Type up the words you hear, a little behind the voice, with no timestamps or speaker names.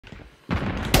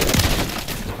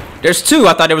There's two.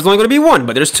 I thought there was only gonna be one,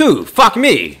 but there's two. Fuck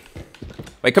me.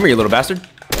 Wait, come here, you little bastard.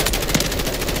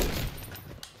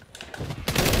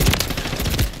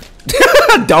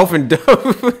 Dolphin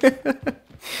dove.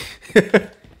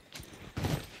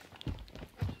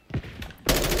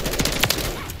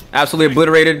 Absolutely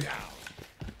obliterated.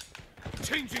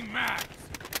 Changing mags.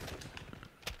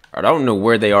 I don't know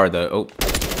where they are though. Oh.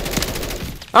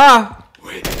 Ah!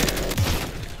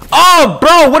 Oh,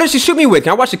 bro, what did she shoot me with?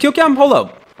 Can I watch the kill cam? Hold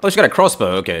up. Oh, she got a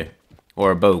crossbow. Okay.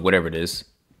 Or a bow, whatever it is.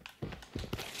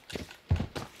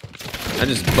 I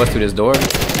just bust through this door.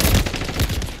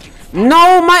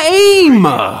 No, my aim!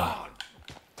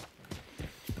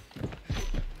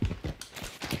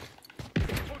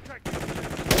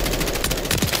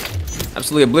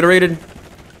 Absolutely obliterated.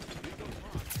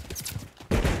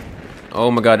 Oh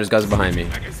my god, there's guys behind me.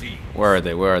 Where are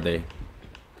they? Where are they?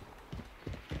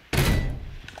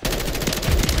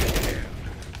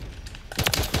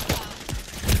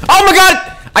 Oh my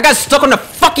god! I got stuck on the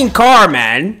fucking car,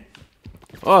 man!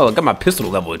 Oh, I got my pistol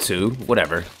level 2.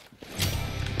 Whatever.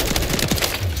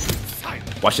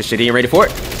 Watch this shit, he ain't ready for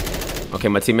it. Okay,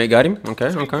 my teammate got him. Okay,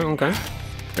 okay, okay.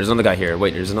 There's another guy here.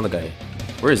 Wait, there's another guy.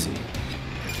 Where is he?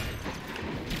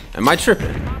 Am I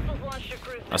tripping?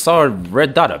 I saw a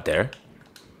red dot up there.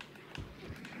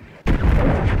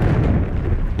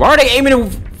 Why are they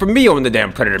aiming for me on the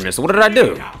damn Predator missile? What did I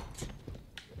do?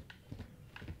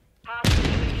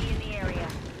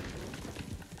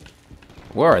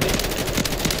 Where are they?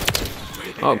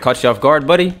 Oh, caught you off guard,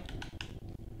 buddy.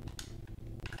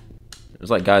 There's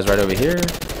like guys right over here.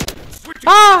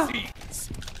 Ah!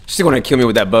 She's gonna kill me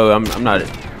with that bow. I'm not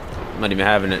even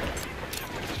having it.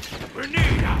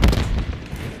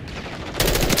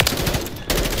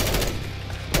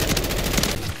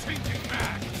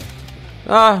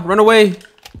 Ah, run away.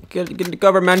 Get into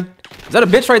cover, man. Is that a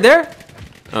bitch right there?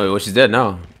 Oh, well, she's dead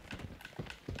now.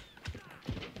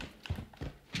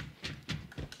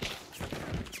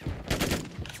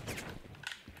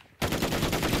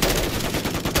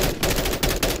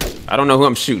 I don't know who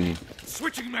I'm shooting.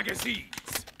 Switching magazines.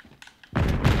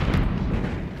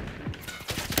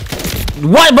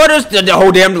 What? But the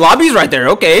whole damn lobby's right there.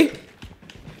 Okay.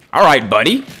 All right,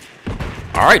 buddy.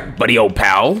 All right, buddy, old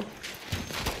pal.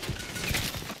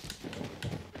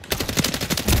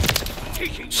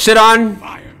 Shit on.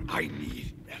 Fire. I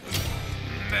need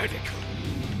medical.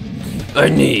 I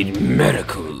need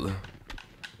medical.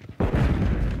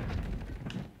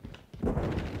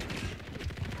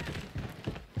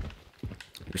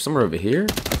 There's somewhere over here.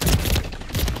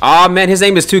 Aw, man, his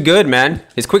aim is too good, man.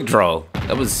 His quick draw.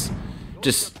 That was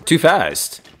just too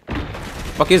fast.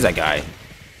 Fuck is that guy?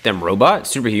 Damn robot?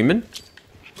 Superhuman?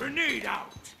 Grenade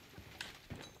out.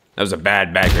 That was a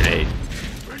bad grenade.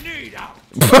 Grenade out.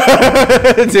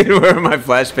 Dude, where are my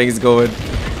flashbangs going?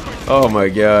 Oh my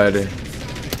god.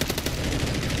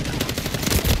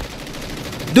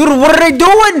 Dude, what are they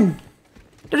doing?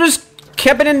 They're just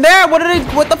camping in there.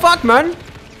 What the fuck, man?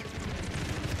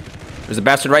 There's a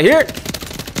bastard right here.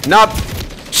 Nope.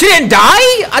 She didn't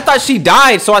die? I thought she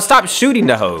died, so I stopped shooting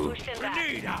the hoe.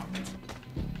 Grenade out.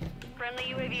 Friendly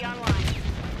UAV online.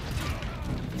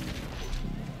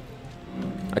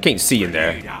 I can't see in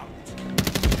there. Grenade out.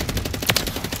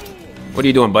 What are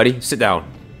you doing, buddy? Sit down.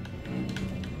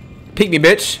 Peek me,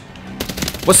 bitch.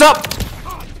 What's up?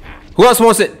 Who else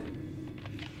wants it?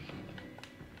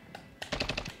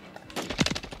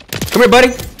 Come here, buddy.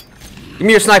 Give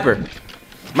me your sniper.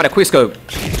 I'm at a quick scope.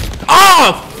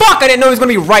 Oh, fuck! I didn't know he was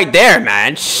gonna be right there,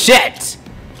 man. Shit.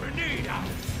 Grenade out.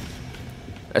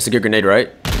 That's a good grenade, right?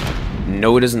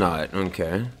 No, it is not.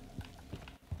 Okay.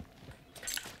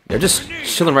 They're just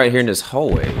chilling right here in this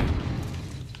hallway.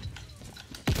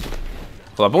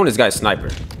 Well, I want this guy's sniper.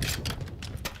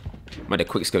 I'm at a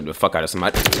quick scope the fuck out of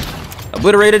somebody.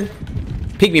 Obliterated.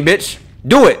 Peek me, bitch.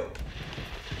 Do it.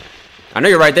 I know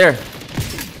you're right there.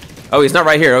 Oh, he's not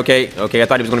right here. Okay. Okay, I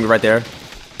thought he was gonna be right there.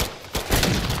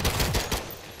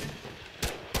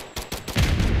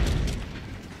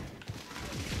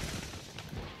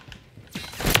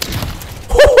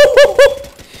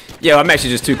 Yo, I'm actually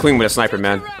just too clean with a sniper,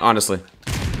 man. Honestly.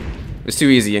 It's too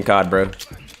easy in COD, bro.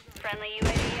 Friendly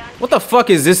UAV on. What the fuck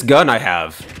is this gun I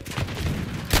have?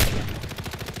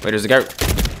 Wait, there's a guy.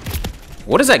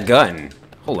 What is that gun?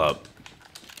 Hold up.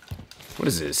 What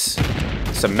is this?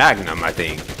 It's a Magnum, I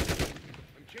think.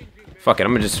 Fuck it,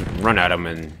 I'm gonna just run at him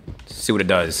and see what it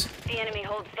does. The enemy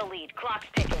holds the lead. Clock's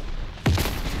ticking.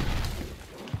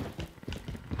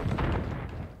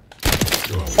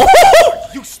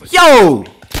 Oh! Yo!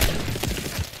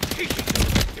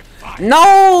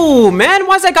 No, man,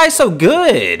 why is that guy so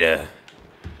good?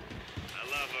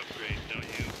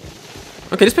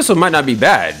 Okay, this pistol might not be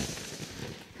bad.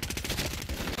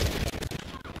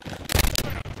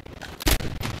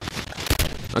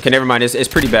 Okay, never mind. It's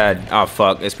pretty bad. Oh,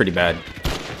 fuck. It's pretty bad.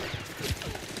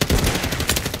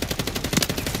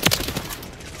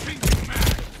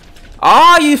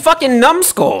 Oh, you fucking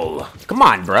numbskull. Come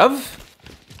on, bruv.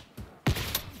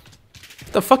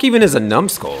 What the fuck even is a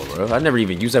numbskull, bro? I never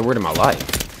even used that word in my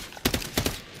life.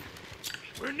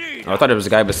 Oh, I thought there was a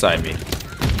guy beside me.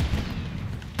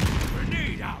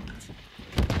 Grenade out.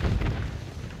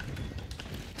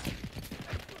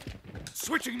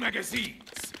 Switching magazines.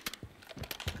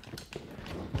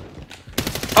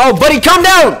 Oh, buddy, calm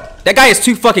down! That guy is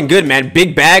too fucking good, man.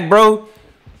 Big bag, bro.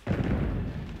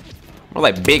 More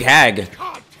like big hag.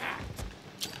 Contact.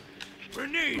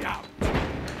 Grenade out.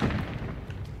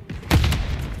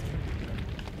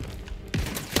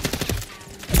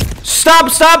 Stop,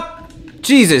 stop!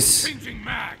 Jesus. Changing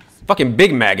mags. Fucking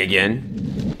Big Mag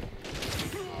again.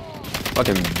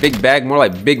 Fucking big bag, more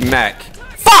like Big Mac.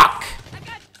 Fuck!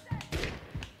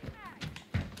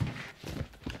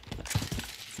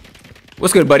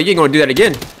 What's good, buddy? You ain't gonna do that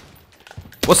again.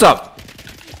 What's up?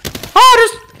 Oh,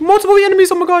 there's multiple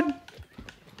enemies. Oh my god.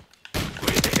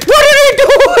 What are you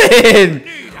doing?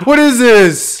 What is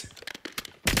this?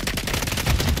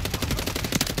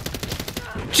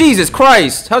 Jesus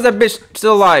Christ. How's that bitch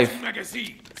still alive?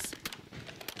 Magazines.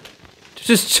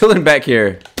 Just chilling back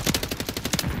here.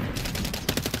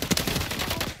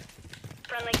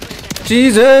 Friendly cruiser.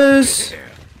 Jesus.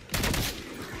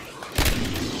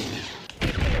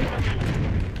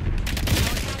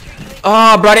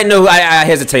 Oh, bro, I didn't know. I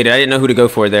hesitated. I didn't know who to go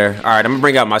for there. All right, I'm gonna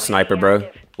bring out my sniper, bro.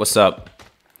 What's up?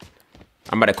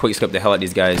 I'm about to quick scope the hell out of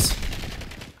these guys.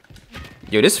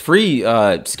 Yo, this free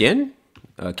skin,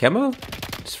 camo.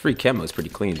 This free camo is pretty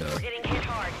clean though. Getting hit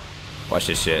hard. Watch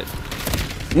this shit.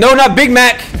 No, not Big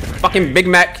Mac. Fucking Big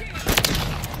Mac.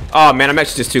 Oh man, I'm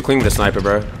actually just too clean with the sniper,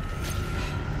 bro.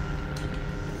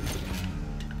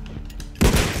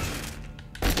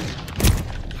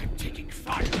 I'm taking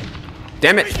fire.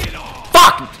 Damn it.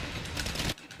 Fuck!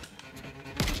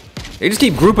 They just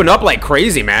keep grouping up like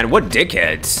crazy, man. What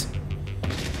dickheads.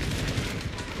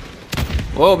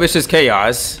 Whoa, it's just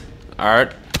chaos.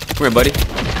 Alright. Come here, buddy.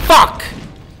 Fuck!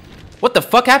 What the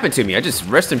fuck happened to me? I just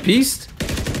rest in peace?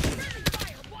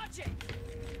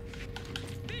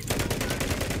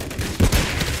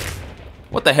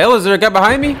 What the hell? Is there a guy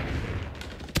behind me?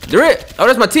 There is. Oh,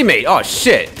 that's my teammate. Oh,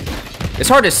 shit. It's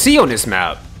hard to see on this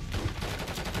map.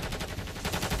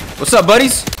 What's up,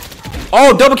 buddies?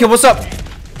 Oh, double kill. What's up?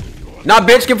 Nah,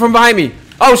 bitch. Get from behind me.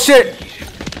 Oh, shit.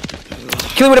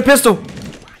 Kill him with a pistol.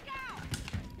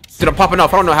 Dude, I'm popping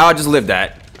off. I don't know how I just lived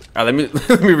that. All right,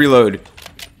 let me reload.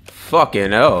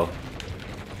 Fucking hell.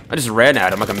 I just ran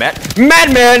at him like a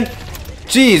madman.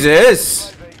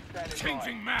 Jesus.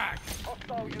 Changing mag.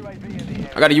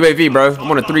 I got a UAV, bro. I'm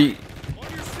on a three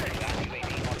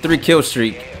kill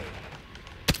streak.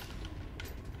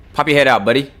 Pop your head out,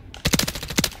 buddy.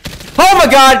 Oh my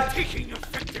god! Taking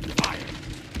effective fire.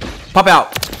 Pop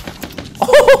out.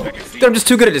 Oh, dude, I'm just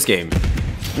too good at this game.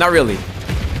 Not really.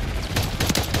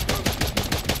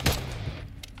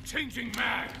 Changing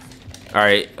mag. All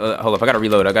right, hold up. I gotta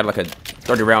reload. I got like a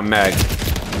 30-round mag.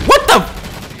 What the?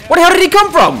 Where the hell did he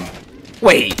come from?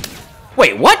 Wait,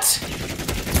 what?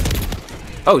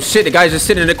 Oh shit! The guy's just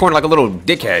sitting in the corner like a little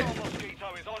dickhead.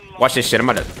 Watch this shit. I'm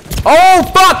about to. Oh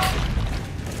fuck!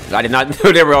 I did not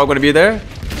know they were all gonna be there.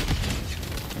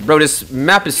 Bro, this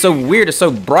map is so weird. It's so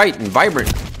bright and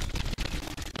vibrant.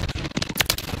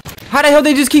 How the hell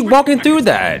they just keep walking through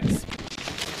that?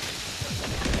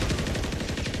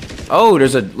 Oh,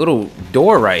 there's a little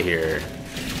door right here.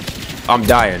 I'm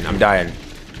dying.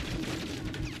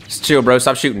 Just chill, bro.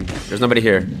 Stop shooting. There's nobody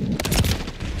here.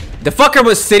 The fucker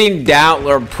was sitting down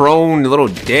or prone, little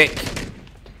dick.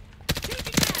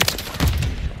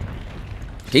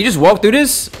 Can you just walk through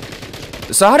this?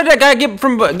 So how did that guy get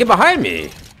behind me?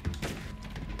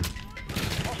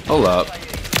 Hold up.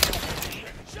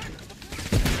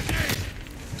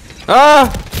 Ah!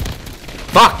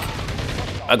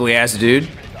 Fuck! Ugly ass dude.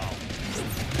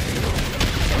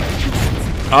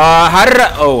 How did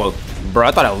I? Oh, bro,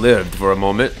 I thought I lived for a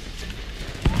moment.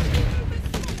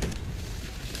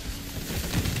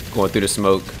 Going through the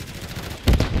smoke.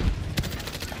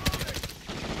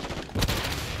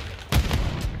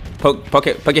 Poke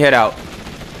your head out.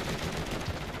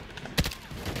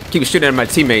 Keep shooting at my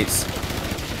teammates.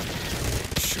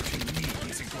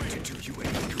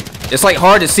 It's like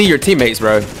hard to see your teammates,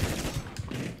 bro.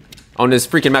 On this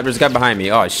freaking map, there's a guy behind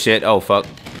me. Oh shit. Oh fuck.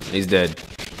 He's dead.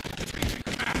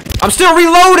 I'm still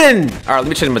reloading! Alright, let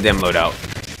me check my damn loadout.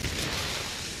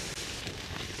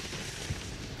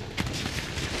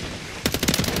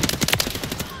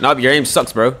 Nope, your aim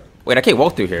sucks, bro. Wait, I can't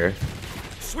walk through here.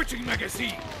 Switching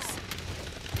magazines.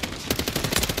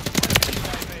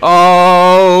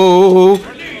 Oh!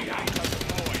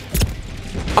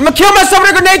 I'm gonna kill myself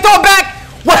with a grenade. Throw it back.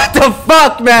 What the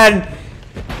fuck, man?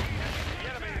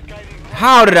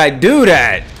 How did I do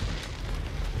that?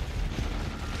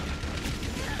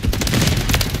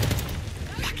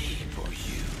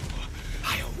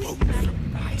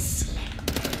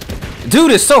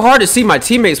 Dude, it's so hard to see my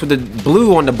teammates with the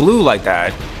blue on the blue like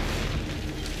that.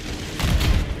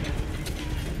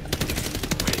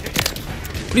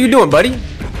 What are you doing, buddy?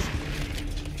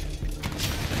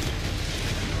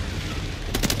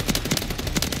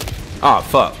 Oh,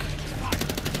 fuck.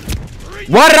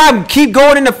 Why did I keep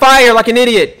going in the fire like an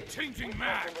idiot? Changing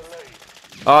mag.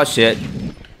 Oh, shit.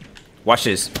 Watch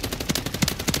this.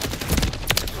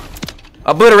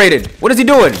 Obliterated. What is he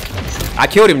doing? I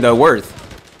killed him, though. Worth.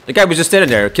 The guy was just standing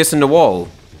there, kissing the wall.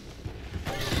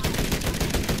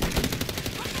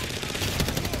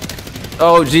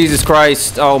 Oh, Jesus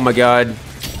Christ. Oh, my God.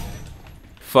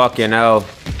 Fucking hell.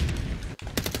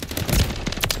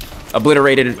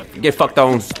 Obliterated. Get fucked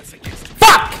on.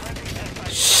 Fuck!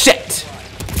 Shit!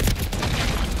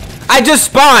 I just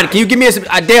spawned. Can you give me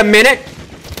a damn minute?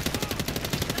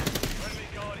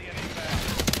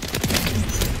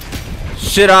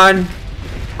 Shit on.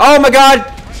 Oh, my God.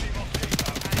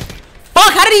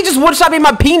 Fuck, how did he just one-shot me in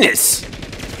my penis?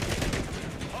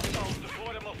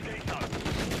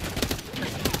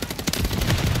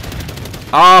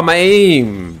 Oh, my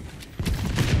aim.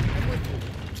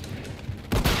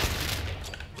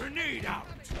 Grenade out.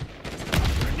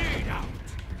 Grenade out.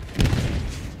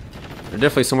 They're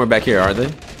definitely somewhere back here, aren't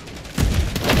they?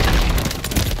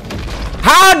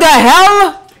 How the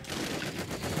hell?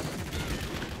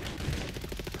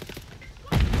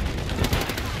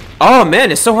 Oh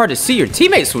man, it's so hard to see your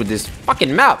teammates with this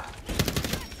fucking map.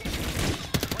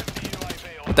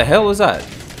 What the hell is that?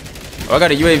 Oh, I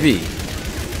got a UAV.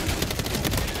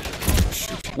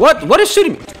 What? What is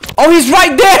shooting me? Oh, he's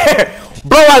right there!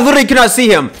 Bro, I literally cannot see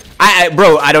him.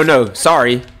 Bro, I don't know.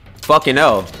 Sorry. Fucking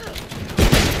hell.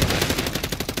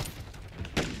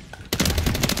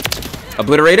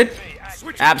 Obliterated?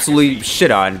 Absolutely shit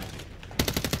on.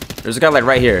 There's a guy like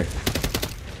right here.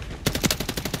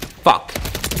 Fuck.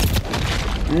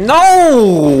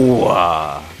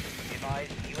 No!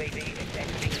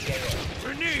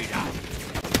 Grenade out.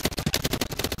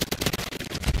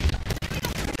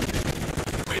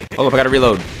 Hold up, I gotta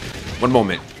reload. One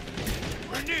moment.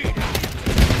 Grenade out.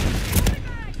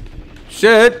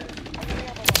 Shit!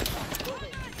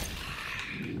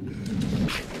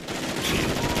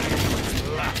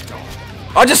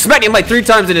 I just smacked him like 3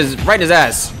 times in his right in his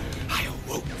ass. I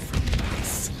awoke from my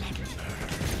slumber.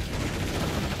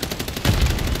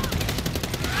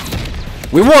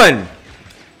 We won!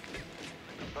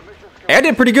 Hey, I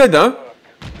did pretty good though.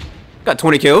 Got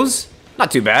 20 kills.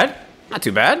 Not too bad. Not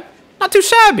too bad. Not too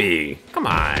shabby. Come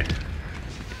on.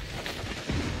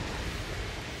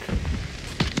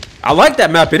 I like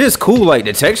that map. It is cool, like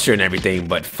the texture and everything,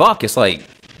 but fuck, it's like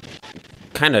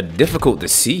kind of difficult to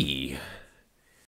see.